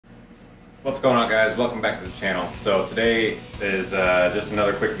What's going on, guys? Welcome back to the channel. So today is just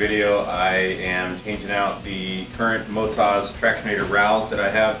another quick video. I am changing out the current Motoz Tractionator rowels that I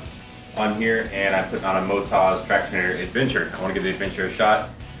have on here, and I'm putting on a Motoz Tractionator Adventure. I want to give the Adventure a shot.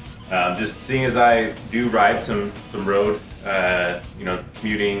 Just seeing as I do ride some road,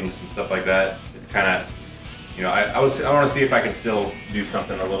 commuting, some stuff like that. It's kind of, I want to see if I can still do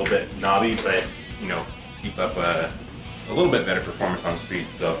something a little bit knobby, but keep up a little bit better performance on street.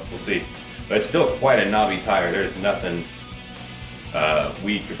 So we'll see. But it's still quite a knobby tire. There's nothing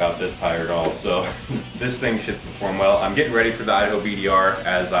weak about this tire at all. So this thing should perform well. I'm getting ready for the Idaho BDR,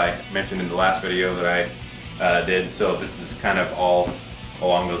 as I mentioned in the last video that I did. So this is kind of all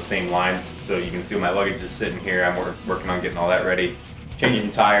along those same lines. So you can see my luggage is sitting here. I'm working on getting all that ready.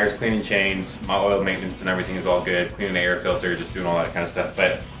 Changing tires, cleaning chains, my oil maintenance and everything is all good. Cleaning the air filter, just doing all that kind of stuff.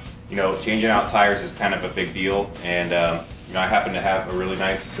 But changing out tires is kind of a big deal. And I happen to have a really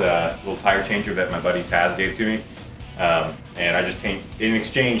nice little tire changer that my buddy Taz gave to me. And I just in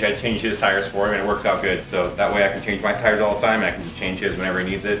exchange, I changed his tires for him, and it works out good. So that way I can change my tires all the time, and I can just change his whenever he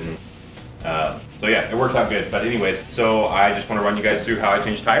needs it. And so yeah, it works out good. But anyways, so I just want to run you guys through how I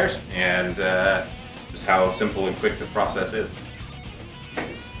change tires and just how simple and quick the process is.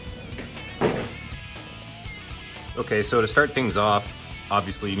 Okay, so to start things off,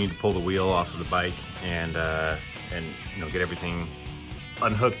 obviously you need to pull the wheel off of the bike and get everything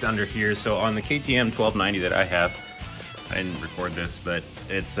unhooked under here. So on the KTM 1290 that I have, I didn't record this, but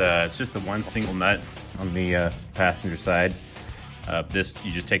it's just the one single nut on the passenger side. You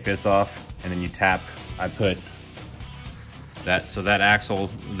just take this off and then you tap. I put that, so that axle,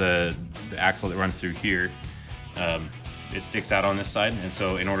 the axle that runs through here, it sticks out on this side, and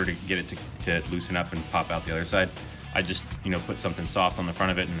so in order to get it to loosen up and pop out the other side, I just put something soft on the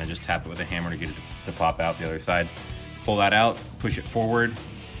front of it and then just tap it with a hammer to get it to pop out the other side. Pull that out, push it forward,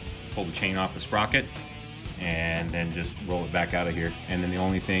 pull the chain off the sprocket, and then just roll it back out of here. And then the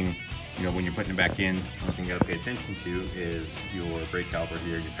only thing, when you're putting it back in, the only thing you gotta pay attention to is your brake caliper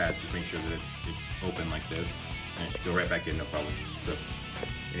here, your pads. Just make sure that it's open like this, and it should go right back in, no problem. So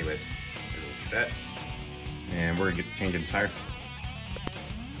anyways, look at that. And we're gonna get to changing the tire.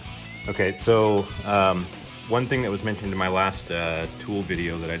 Okay, so one thing that was mentioned in my last tool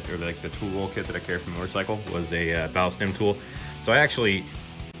video the tool roll kit that I carry from the motorcycle was a valve stem tool. So I actually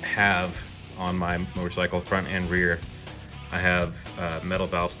have on my motorcycle, front and rear, I have metal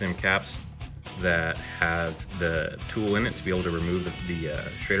valve stem caps that have the tool in it to be able to remove the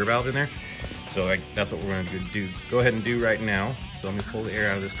Schrader valve in there. So that's what we're going to go ahead and do right now. So let me pull the air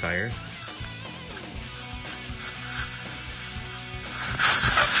out of this tire.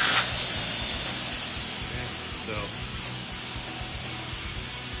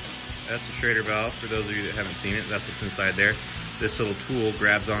 That's the Schrader valve. For those of you that haven't seen it, that's what's inside there. This little tool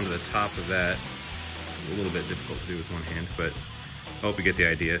grabs onto the top of that. It's a little bit difficult to do with one hand, but I hope you get the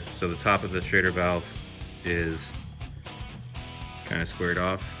idea. So the top of the Schrader valve is kind of squared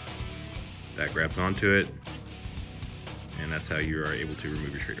off. That grabs onto it, and that's how you are able to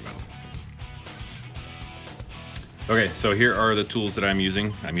remove your Schrader valve. Okay, so here are the tools that I'm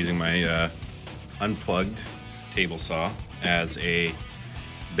using. I'm using my unplugged table saw as a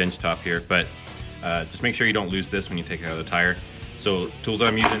bench top here, but just make sure you don't lose this when you take it out of the tire. So tools that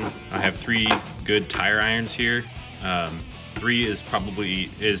I'm using, I have 3 good tire irons here. 3 is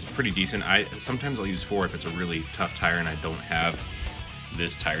pretty decent. Sometimes I'll use 4 if it's a really tough tire and I don't have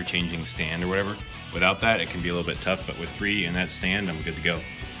this tire changing stand or whatever. Without that, it can be a little bit tough, but with 3 and that stand, I'm good to go.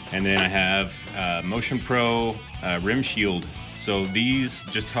 And then I have Motion Pro rim shield. So these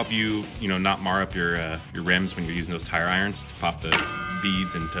just help you, not mar up your rims when you're using those tire irons to pop the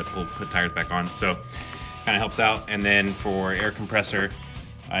beads and to put tires back on. So kind of helps out. And then for air compressor,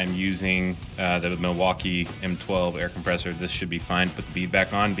 I'm using the Milwaukee M12 air compressor. This should be fine to put the bead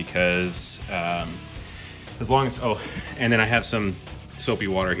back on because as long as, and then I have some soapy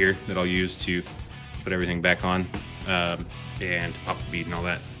water here that I'll use to put everything back on and pop the bead and all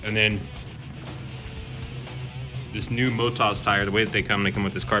that. And then this new Motoz tire, the way that they come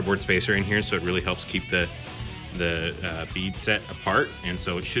with this cardboard spacer in here, so it really helps keep the bead set apart, and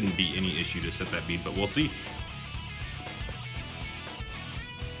so it shouldn't be any issue to set that bead, but we'll see.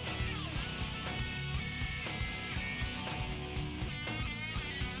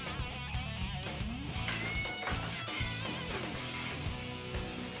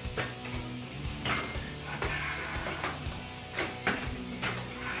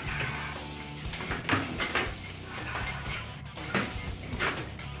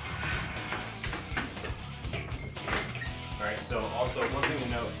 Alright, so also one thing to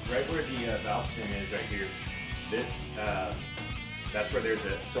note, right where the valve stem is right here, this that's where there's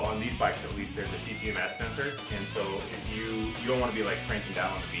a, so on these bikes at least, there's a TPMS sensor, and so if you don't want to be like cranking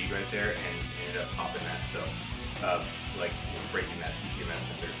down on the bead right there and end up popping that, so like breaking that TPMS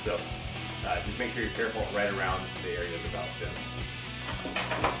sensor. So just make sure you're careful right around the area of the valve stem.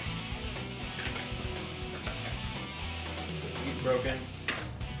 The bead's broken.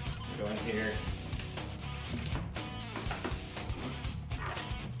 Go in here.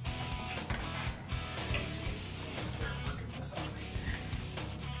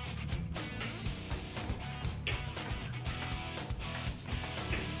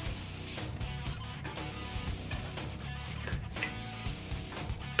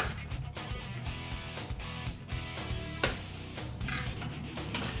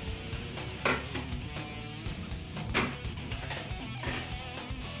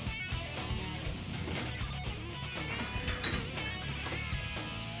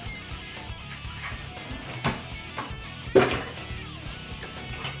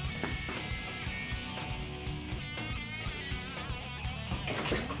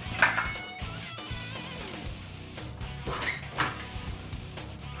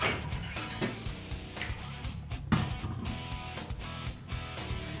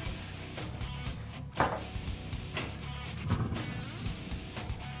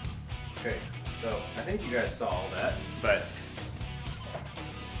 Okay, so I think you guys saw all that, but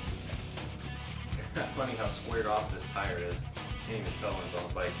it's kind of funny how squared off this tire is. Can't even tell when it's on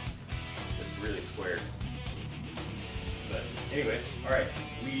the bike. It's really squared. But anyways, all right,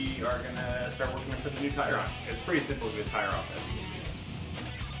 we are gonna start working on putting the new tire on. It's pretty simple to get the tire off, as you can see.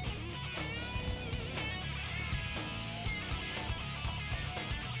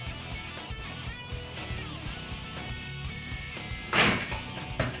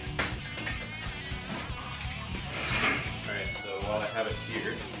 While I have it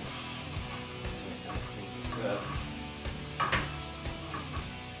here,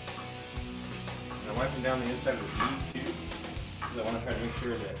 I'm wiping down the inside of the bead too, because I want to try to make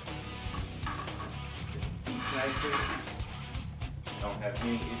sure that it seats nicely. I don't have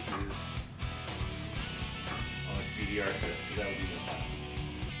any issues on this BDR tip, because that would be the fun.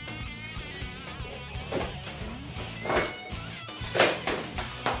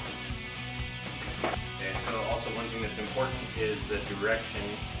 One thing that's important is the direction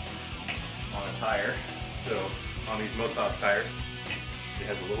on a tire. So on these Motoz tires, it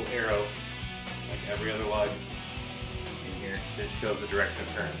has a little arrow, like every other lug in here, that shows the direction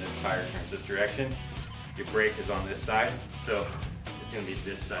of turn. This tire turns this direction. Your brake is on this side, so it's going to be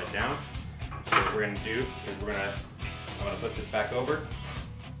this side down. So what we're going to do is I'm going to put this back over,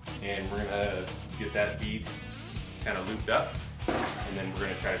 and we're going to get that bead kind of looped up, and then we're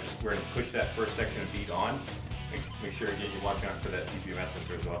going to push that first section of bead on. Make sure again you're watching out for that TPMS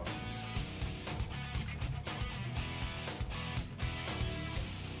sensor as well.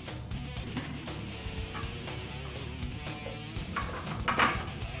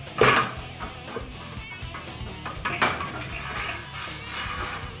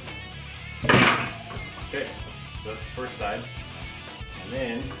 Okay, so that's the first side. And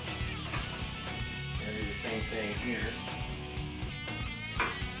then we're going to do the same thing here.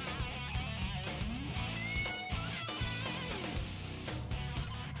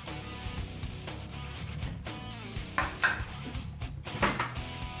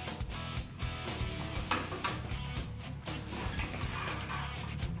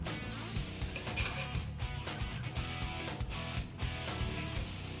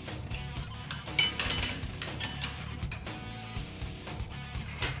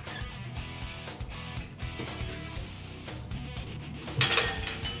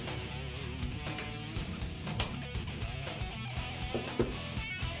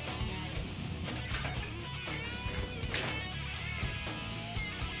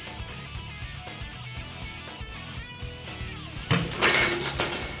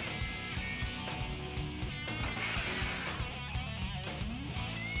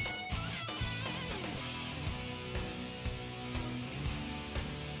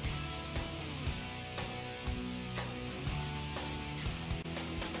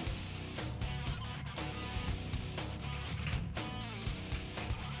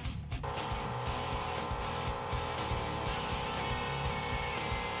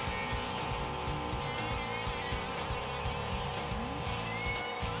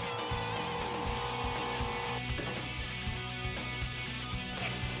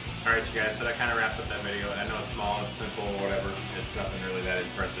 Alright you guys, so that kind of wraps up that video. I know it's small, it's simple, whatever. It's nothing really that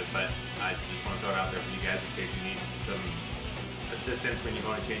impressive, but I just want to throw it out there for you guys in case you need some assistance when you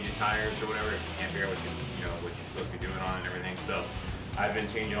go and change your tires or whatever. If you can't figure out what you're supposed to be doing on and everything. So I've been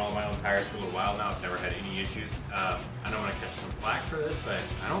changing all my own tires for a little while now. I've never had any issues. I don't want to catch some flack for this, but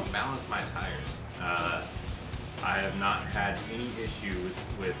I don't balance my tires. I have not had any issue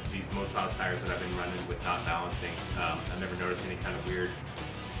with these Motoz tires that I've been running with not balancing. I've never noticed any kind of weird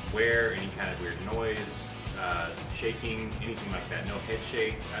wear, any kind of weird noise, shaking, anything like that. No head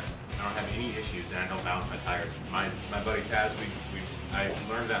shake. I don't have any issues, and I don't balance my tires. My buddy Taz, I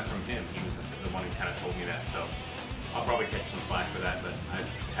learned that from him. He was the one who kind of told me that. So I'll probably catch some flack for that, but I've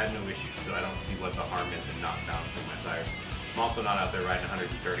had no issues, so I don't see what the harm is in not balancing my tires. I'm also not out there riding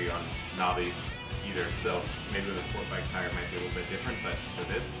 130 on knobbies either, so maybe with a sport bike tire might be a little bit different, but for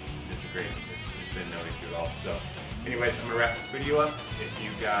this, it's been no issue at all. So anyways, I'm gonna wrap this video up. If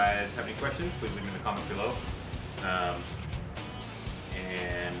you guys have any questions, please leave them in the comments below.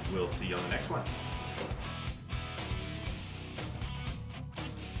 And we'll see you on the next one.